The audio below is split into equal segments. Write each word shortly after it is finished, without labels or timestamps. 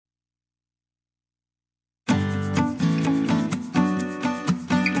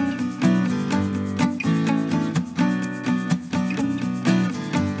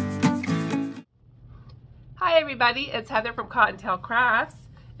everybody, it's Heather from Cottontail Crafts.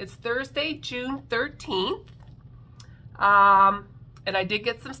 It's Thursday, June 13th. And I did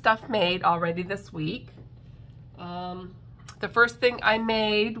get some stuff made already this week. The first thing I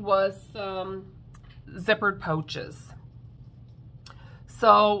made was zippered pouches.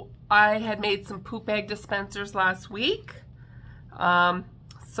 So I had made some poop bag dispensers last week.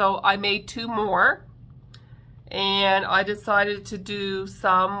 So I made 2 more. And I decided to do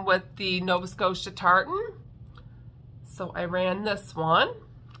some with the Nova Scotia tartan. So I ran this one.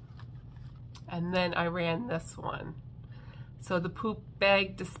 And then I ran this one. So the poop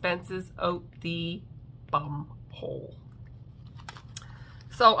bag dispenses out the bum hole.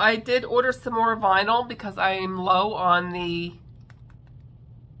 So I did order some more vinyl because I am low on the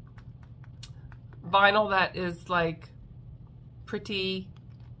vinyl that is like pretty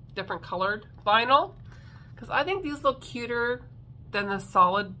different colored vinyl. Because I think these look cuter than the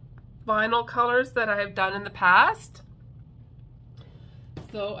solid vinyl colors that I have done in the past.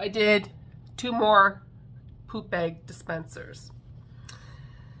 So I did 2 more poop bag dispensers.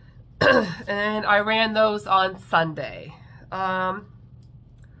 And I ran those on Sunday. I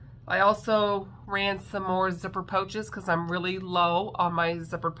also ran some more zipper pouches because I'm really low on my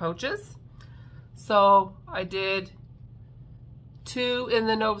zipper pouches. So I did 2 in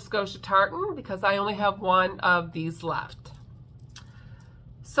the Nova Scotia tartan because I only have 1 of these left.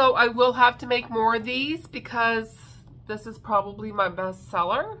 So I will have to make more of these because this is probably my best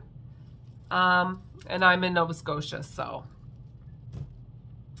seller. And I'm in Nova Scotia, so.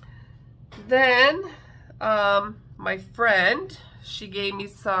 Then my friend, she gave me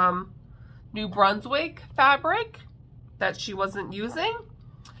some New Brunswick fabric that she wasn't using.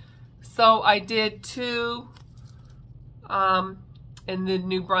 So I did 2 in the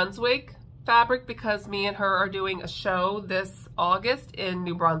New Brunswick fabric because me and her are doing a show this August in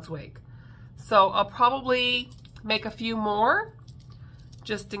New Brunswick. So I'll probably make a few more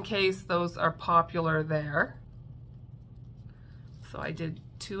just in case those are popular there. So I did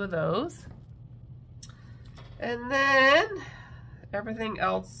 2 of those. And then everything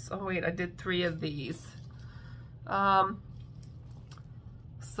else, oh wait, I did 3 of these.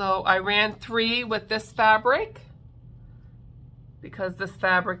 So I ran 3 with this fabric because this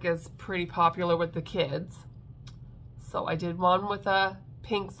fabric is pretty popular with the kids. So I did 1 with a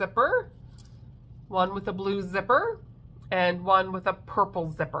pink zipper, 1 with a blue zipper, and 1 with a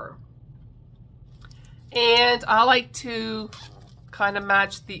purple zipper. And I like to kind of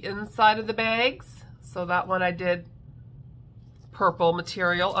match the inside of the bags. So that one I did purple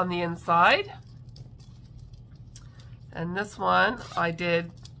material on the inside. And this one I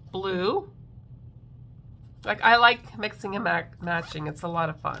did blue. Like, I like mixing and matching. It's a lot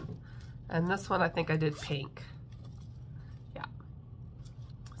of fun. And this one I think I did pink. Yeah.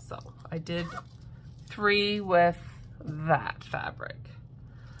 So I did 3 with that fabric.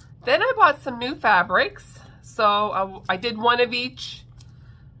 Then I bought some new fabrics. So I did 1 of each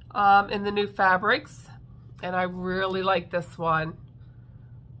in the new fabrics. And I really like this one.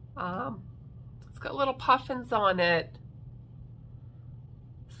 It's got little puffins on it.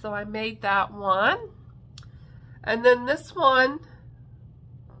 So I made that one. And then this one,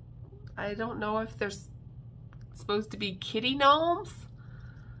 I don't know if they're supposed to be kitty gnomes,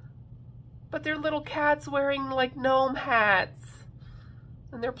 but they're little cats wearing like gnome hats.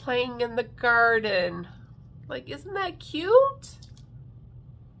 And they're playing in the garden. Like, isn't that cute?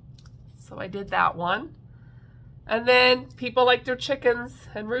 So I did that one. And then people like their chickens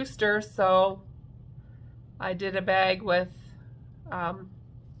and roosters, so I did a bag with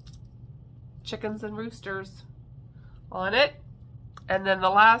chickens and roosters on it. And then the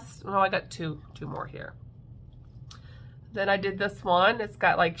last, no, I got two more here. Then I did this one. It's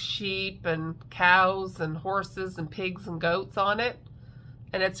got like sheep and cows and horses and pigs and goats on it.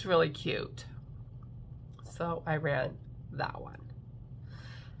 And it's really cute. So I ran that one.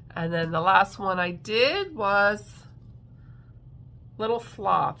 And then the last one I did was little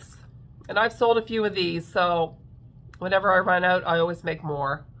sloths. And I've sold a few of these, so whenever I run out, I always make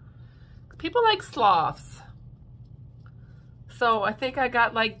more. People like sloths. So I think I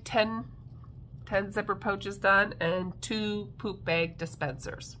got like 10 zipper pouches done and 2 poop bag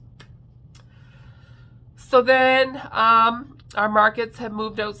dispensers. So then our markets have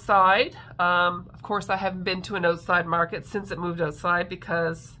moved outside. Of course, I haven't been to an outside market since it moved outside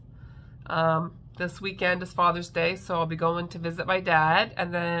because this weekend is Father's Day, so I'll be going to visit my dad.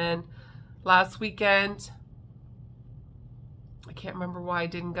 And then last weekend, I can't remember why I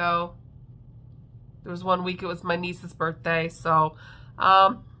didn't go. There was one week it was my niece's birthday, so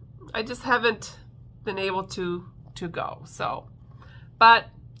I just haven't been able to go. So, but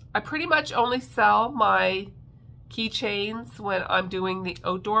I pretty much only sell my keychains when I'm doing the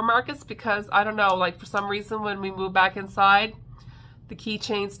outdoor markets, because I don't know, like for some reason when we move back inside, the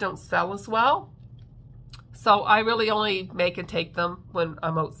keychains don't sell as well. So I really only make and take them when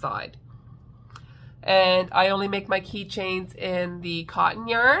I'm outside. And I only make my keychains in the cotton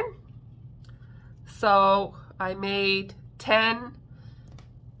yarn. So I made 10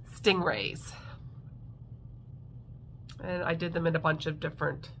 Stingrays. And I did them in a bunch of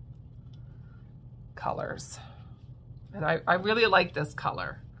different colors. And I really like this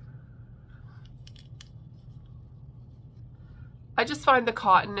color. I just find the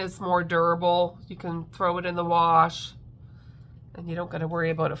cotton is more durable. You can throw it in the wash and you don't got to worry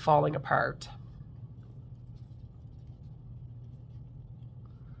about it falling apart.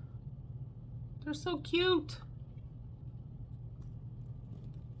 They're so cute.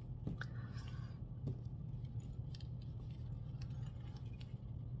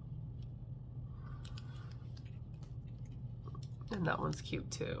 And that one's cute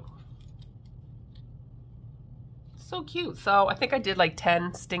too. So cute. So I think I did like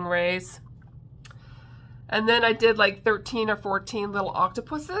 10 Stingrays. And then I did like 13 or 14 little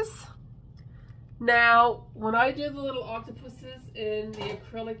octopuses. Now, when I did the little octopuses in the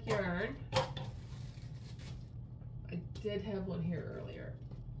acrylic yarn, I did have one here earlier.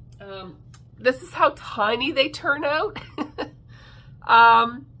 This is how tiny they turn out.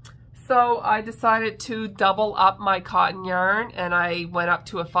 So I decided to double up my cotton yarn and I went up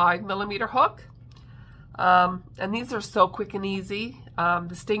to a 5mm hook. And these are so quick and easy.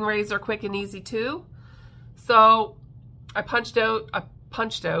 The Stingrays are quick and easy too. So I pumped out a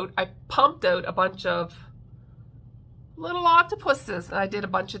bunch of little octopuses, and I did a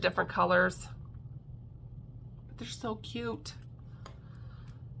bunch of different colors. But they're so cute.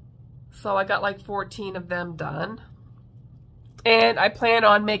 So I got like 14 of them done. And I plan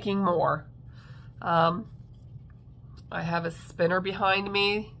on making more. I have a spinner behind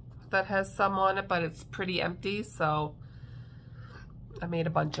me that has some on it, but it's pretty empty, so I made a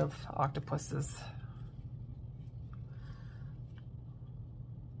bunch of octopuses.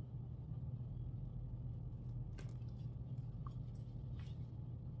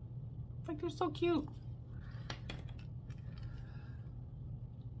 Like, they're so cute.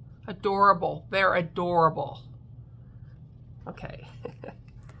 Adorable. They're adorable. Okay.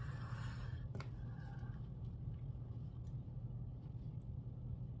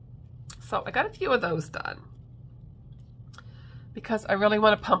 So I got a few of those done because I really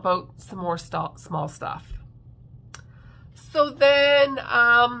want to pump out some more small stuff. So then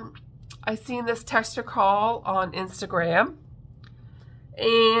I seen this texture call on Instagram,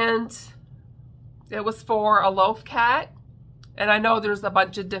 and it was for a loaf cat. And I know there's a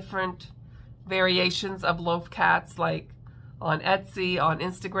bunch of different variations of loaf cats, like on Etsy, on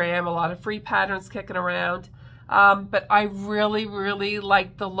Instagram, a lot of free patterns kicking around. But I really, really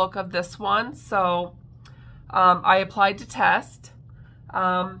like the look of this one. So I applied to test.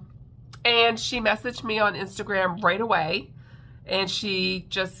 And she messaged me on Instagram right away. And she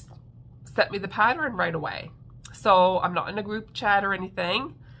just sent me the pattern right away. So I'm not in a group chat or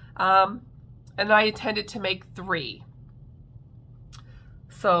anything. And I intended to make 3.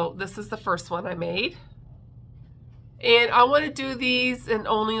 So this is the first one I made. And I want to do these in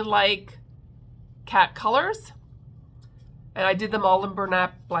only like cat colors. And I did them all in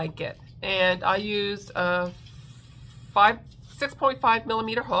Bernat blanket. And I used a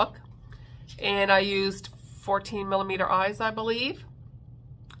 6.5mm hook. And I used 14mm eyes, I believe.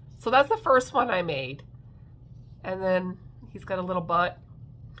 So that's the first one I made. And then he's got a little butt.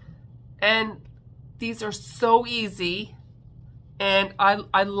 And these are so easy. And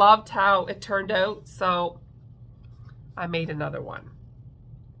I loved how it turned out. So I made another one.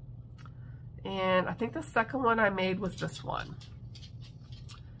 And I think the second one I made was this one.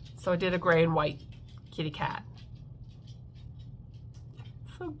 So I did a gray and white kitty cat.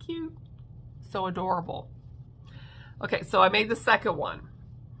 So cute. So adorable. Okay, so I made the second one.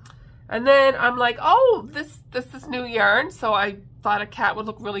 And then I'm like, oh, this is new yarn. So I thought a cat would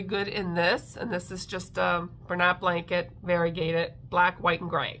look really good in this. And this is just a Bernat blanket, variegated, black, white, and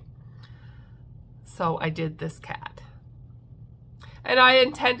gray. So I did this cat. And I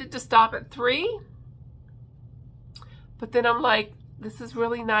intended to stop at 3. But then I'm like, this is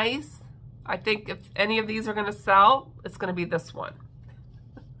really nice. I think if any of these are going to sell, it's going to be this one.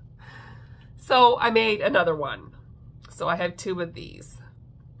 So I made another one. So I have 2 of these.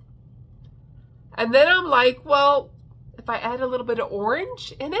 And then I'm like, well, if I add a little bit of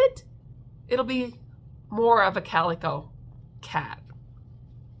orange in it, it'll be more of a calico cat.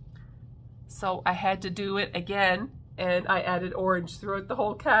 So I had to do it again. And I added orange throughout the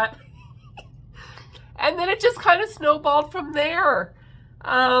whole cat. And then it just kind of snowballed from there.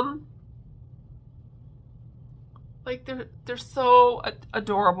 Like they're so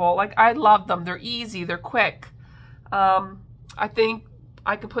adorable. Like I love them. They're easy. They're quick. I think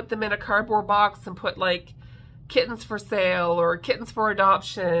I could put them in a cardboard box and put like kittens for sale or kittens for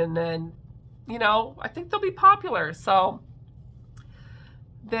adoption, and you know, I think they'll be popular. So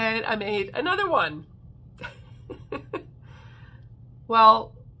then I made another one.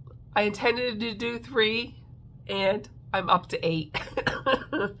 Well, I intended to do 3 and I'm up to 8.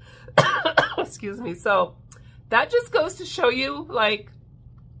 Excuse me. So that just goes to show you like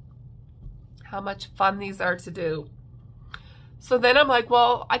how much fun these are to do. So then I'm like,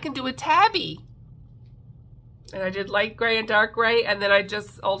 well, I can do a tabby. And I did light gray and dark gray, and then I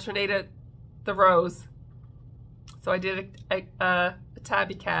just alternated the rows. So I did a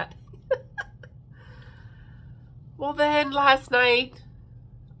tabby cat. Well, then last night,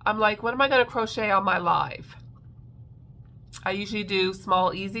 I'm like, what am I going to crochet on my live? I usually do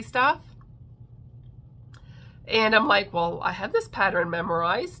small, easy stuff. And I'm like, well, I have this pattern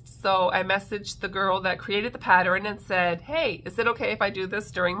memorized. So I messaged the girl that created the pattern and said, hey, is it okay if I do this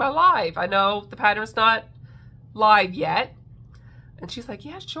during my live? I know the pattern's not live yet. And she's like,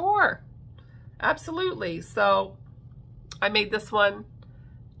 yeah, sure. Absolutely. So I made this one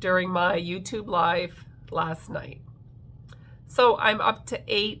during my YouTube live last night. So I'm up to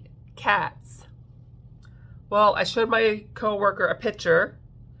 8 cats. Well, I showed my coworker a picture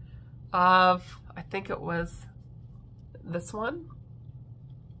of, I think it was this one.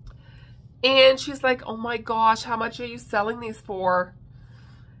 And she's like, oh my gosh, how much are you selling these for?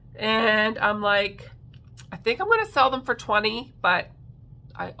 And I'm like, I think I'm going to sell them for 20, but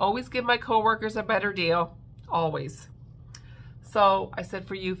I always give my coworkers a better deal, always. So I said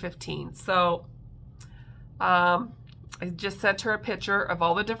for you 15. So I just sent her a picture of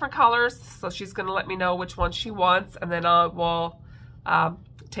all the different colors, so she's going to let me know which one she wants, and then I will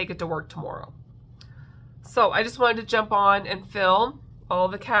take it to work tomorrow. So I just wanted to jump on and film all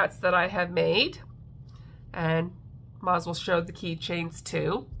the cats that I have made, and might as well show the keychains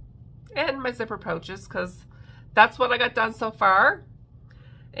too, and my zipper pouches, because that's what I got done so far.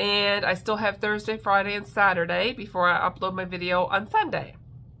 And I still have Thursday, Friday, and Saturday before I upload my video on Sunday.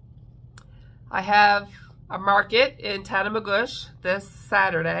 I have a market in Tatamagouche this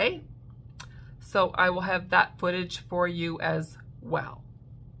Saturday, so I will have that footage for you as well.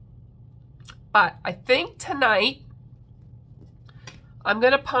 But I think tonight I'm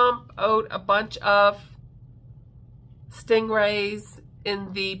going to pump out a bunch of Stingrays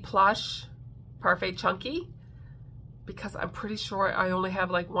in the plush Parfait Chunky, because I'm pretty sure I only have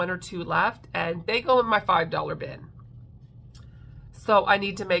like 1 or 2 left, and they go in my $5 bin. So I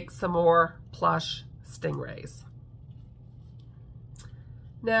need to make some more plush Stingrays.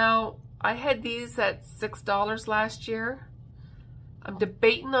 Now, I had these at $6 last year. I'm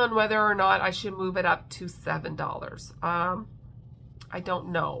debating on whether or not I should move it up to $7. I don't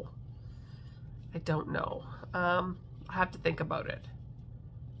know. I don't know. I have to think about it.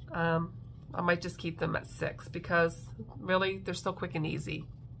 I might just keep them at $6 because really they're so quick and easy.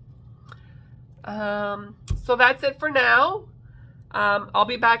 So that's it for now. I'll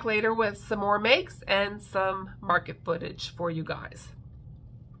be back later with some more makes and some market footage for you guys.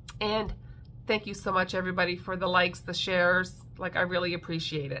 And thank you so much, everybody, for the likes, the shares. Like, I really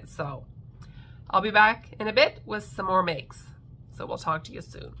appreciate it. So I'll be back in a bit with some more makes. So we'll talk to you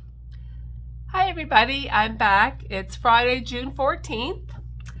soon. Hi, everybody. I'm back. It's Friday, June 14th.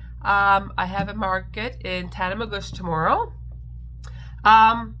 I have a market in Tatamagouche tomorrow.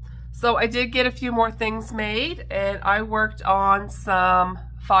 So I did get a few more things made, and I worked on some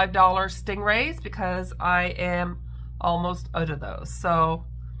 $5 Stingrays because I am almost out of those. So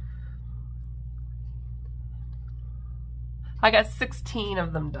I got 16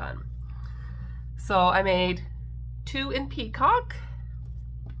 of them done. So I made 2 in Peacock,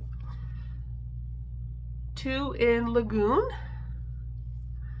 2 in Lagoon.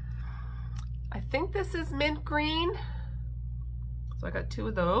 I think this is mint green. So I got 2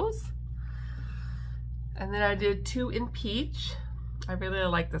 of those. And then I did 2 in peach. I really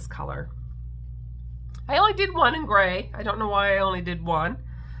like this color. I only did 1 in gray. I don't know why I only did 1.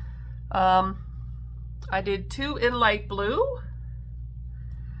 I did 2 in light blue.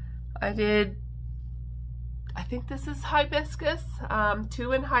 I think this is hibiscus.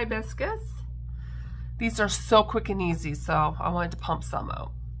 2 in hibiscus. These are so quick and easy, so I wanted to pump some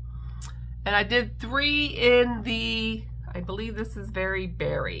out. And I did 3 in the, I believe this is Very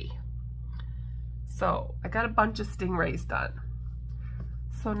Berry. So I got a bunch of Stingrays done.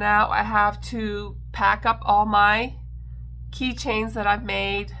 So now I have to pack up all my keychains that I've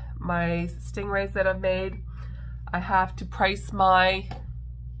made, my Stingrays that I've made, I have to price my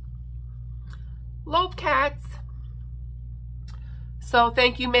Loaf cats. So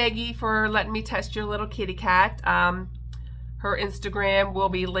thank you, Maggie, for letting me test your little kitty cat. Her Instagram will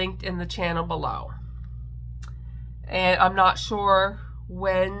be linked in the channel below. And I'm not sure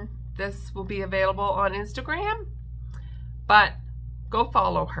when this will be available on Instagram, but go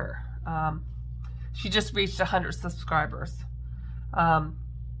follow her. She just reached 100 subscribers.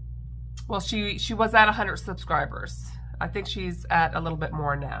 Well, she was at 100 subscribers. I think she's at a little bit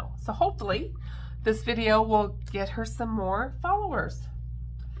more now. So hopefully this video will get her some more followers.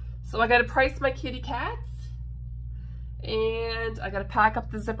 So I got to price my kitty cats, and I got to pack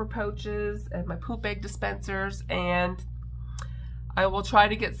up the zipper pouches and my poop bag dispensers, and I will try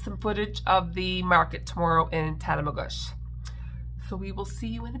to get some footage of the market tomorrow in Tatamagouche. So we will see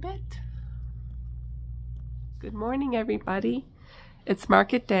you in a bit. Good morning, everybody. It's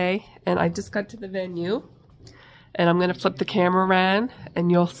market day, and I just got to the venue, and I'm going to flip the camera around,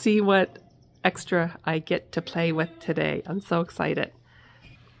 and you'll see what extra I get to play with today. I'm so excited.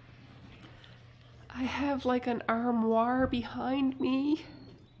 I have like an armoire behind me.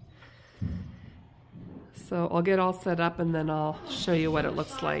 So I'll get all set up and then I'll show you what it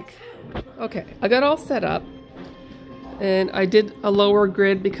looks like. Okay, I got all set up, and I did a lower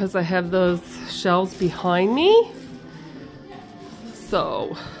grid because I have those shelves behind me.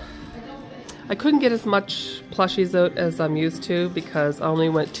 So I couldn't get as much plushies out as I'm used to because I only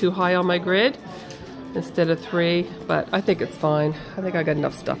went 2 high on my grid instead of 3, but I think it's fine. I think I got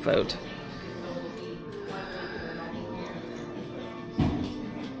enough stuff out.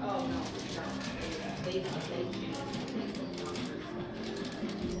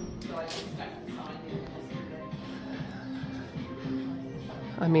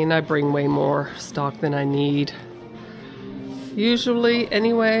 I mean, I bring way more stock than I need usually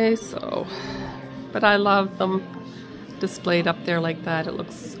anyway, so, but I love them displayed up there like that. It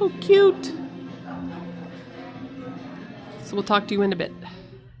looks so cute. So we'll talk to you in a bit.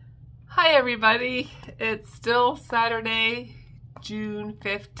 Hi everybody, it's still Saturday, June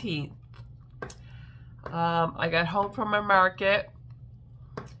 15th. I got home from my market,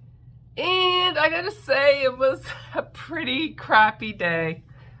 and I gotta say it was a pretty crappy day.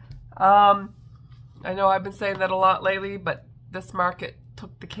 I know I've been saying that a lot lately, but this market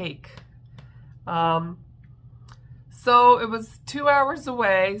took the cake. So it was 2 hours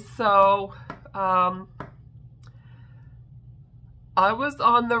away, so I was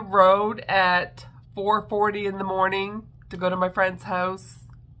on the road at 4:40 in the morning to go to my friend's house,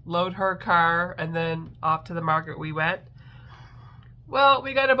 load her car, and then off to the market we went. Well,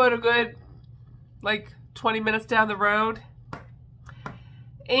 we got about a good, like, 20 minutes down the road,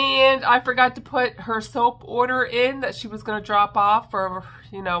 and I forgot to put her soap order in that she was going to drop off for,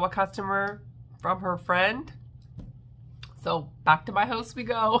 you know, a customer from her friend. So back to my house we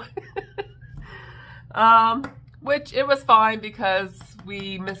go. Which it was fine because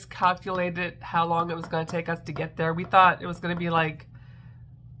we miscalculated how long it was going to take us to get there. We thought it was going to be like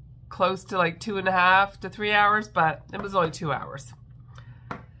close to like 2.5 to 3 hours, but it was only 2 hours.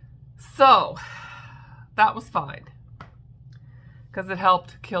 So that was fine because it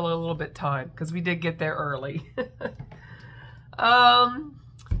helped kill a little bit time because we did get there early.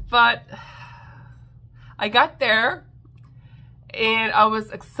 But I got there and I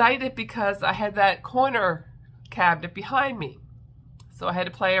was excited because I had that corner cabinet behind me. So I had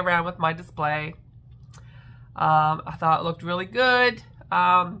to play around with my display. I thought it looked really good.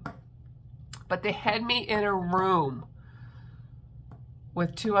 But they had me in a room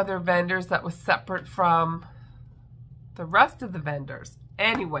with 2 other vendors that was separate from the rest of the vendors.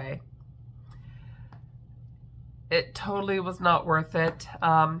 Anyway, it totally was not worth it.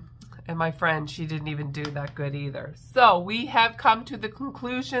 And my friend, she didn't even do that good either. So we have come to the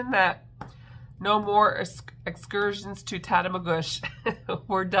conclusion that no more excursions to Tatamagouche.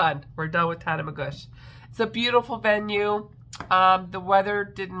 We're done. We're done with Tatamagouche. It's a beautiful venue. The weather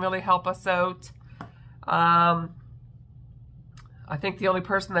didn't really help us out. I think the only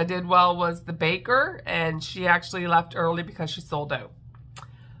person that did well was the baker, and she actually left early because she sold out.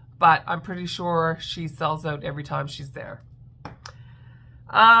 But I'm pretty sure she sells out every time she's there.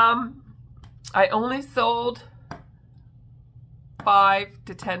 I only sold $5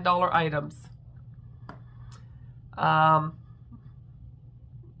 to $10 items.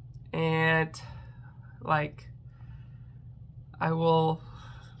 And like, I will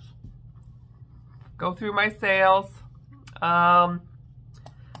go through my sales.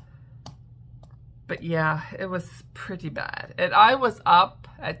 But yeah, it was pretty bad. And I was up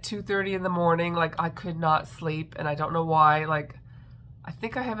at 2:30 in the morning, like I could not sleep, and I don't know why. Like, I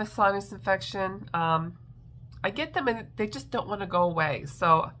think I have a sinus infection. I get them and they just don't want to go away.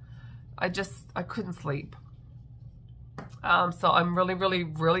 So I couldn't sleep. So I'm really, really,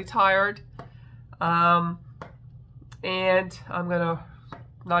 really tired. And I'm going to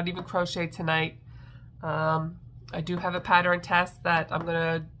not even crochet tonight. I do have a pattern test that I'm going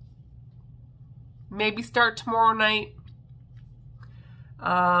to maybe start tomorrow night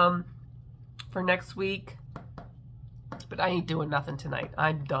for next week. But I ain't doing nothing tonight.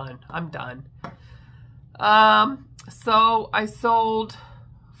 I'm done. I'm done. So I sold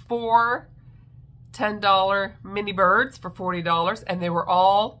 4 $10 mini birds for $40, and they were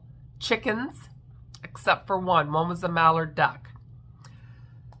all chickens except for one. One was a mallard duck.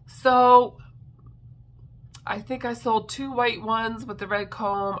 So I think I sold 2 white ones with the red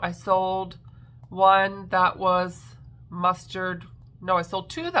comb. I sold one that was mustard. No, I sold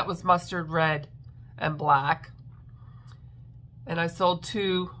 2 that was mustard red and black. And I sold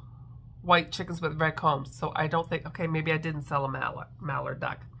 2 white chickens with red combs. So I don't think, okay, maybe I didn't sell a mallard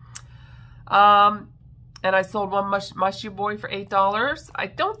duck. And I sold one mushy boy for $8. I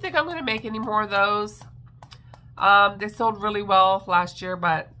don't think I'm going to make any more of those. They sold really well last year,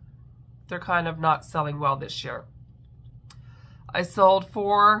 but they're kind of not selling well this year. I sold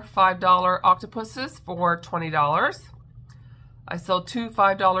 4 $5 octopuses for $20. I sold 2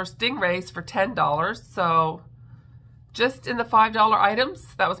 $5 stingrays for $10. So just in the $5 items,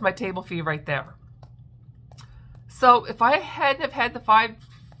 that was my table fee right there. So if I hadn't have had the $5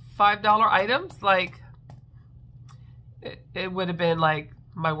 items, like it would have been like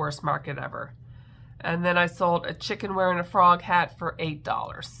my worst market ever. And then I sold a chicken wearing a frog hat for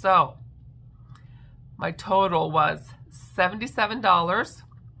 $8. So my total was $77.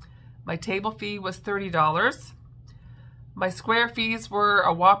 My table fee was $30. My square fees were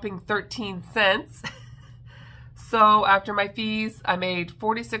a whopping 13 cents. So after my fees, I made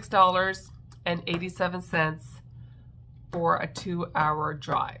 $46.87 for a 2-hour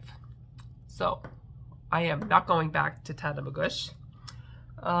drive. So I am not going back to Tatamagouche.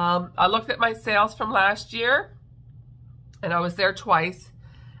 I looked at my sales from last year, and I was there twice,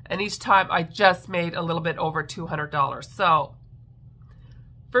 and each time I just made a little bit over $200. So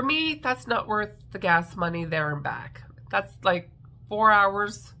for me, that's not worth the gas money there and back. That's like 4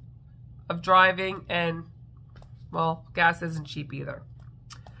 hours of driving, and well, gas isn't cheap either.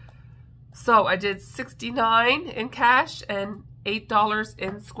 So I did $69 in cash and $8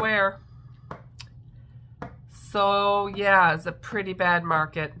 in square. So yeah, it's a pretty bad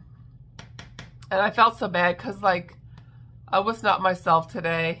market. And I felt so bad because like I was not myself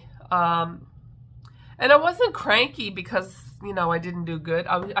today. And I wasn't cranky because, you know, I didn't do good.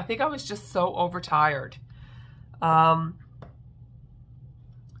 I think I was just so overtired. But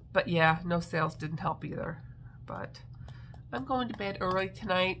yeah, no sales didn't help either. But I'm going to bed early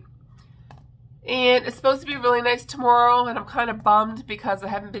tonight. And it's supposed to be really nice tomorrow, and I'm kind of bummed because I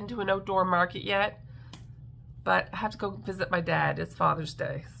haven't been to an outdoor market yet. But I have to go visit my dad. It's Father's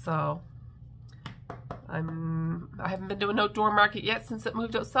Day, so I haven't been to an outdoor market yet since it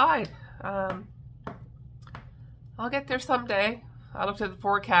moved outside. I'll get there someday. I looked at the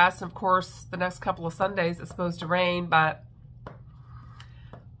forecast, and of course, the next couple of Sundays it's supposed to rain, but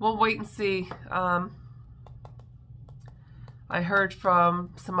we'll wait and see. I heard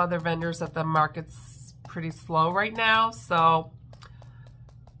from some other vendors that the market's pretty slow right now, so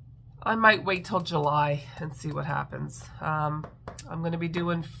I might wait till July and see what happens. I'm going to be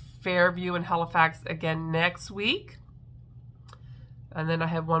doing Fairview and Halifax again next week. And then I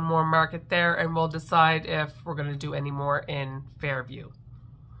have one more market there, and we'll decide if we're going to do any more in Fairview.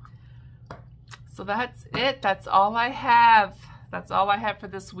 So that's it. That's all I have. That's all I have for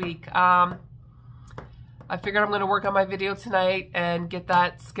this week. I figured I'm going to work on my video tonight and get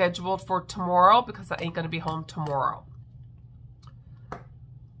that scheduled for tomorrow because I ain't going to be home tomorrow.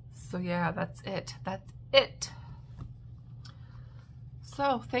 So yeah, that's it. That's it.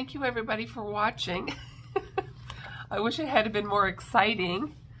 So thank you everybody for watching. I wish it had been more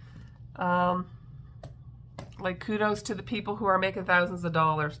exciting. Like kudos to the people who are making thousands of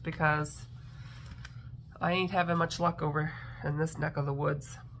dollars because I ain't having much luck over in this neck of the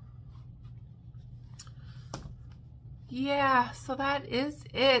woods. Yeah, so that is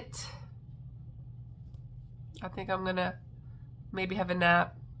it. I think I'm gonna maybe have a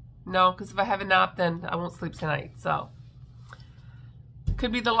nap. No, because if I have a nap, then I won't sleep tonight. So,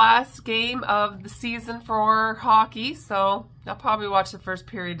 could be the last game of the season for hockey. So, I'll probably watch the first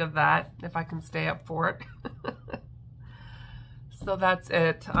period of that if I can stay up for it. So that's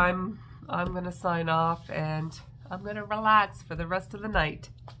it. I'm gonna sign off and I'm gonna relax for the rest of the night.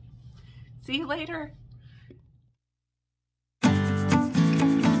 See you later.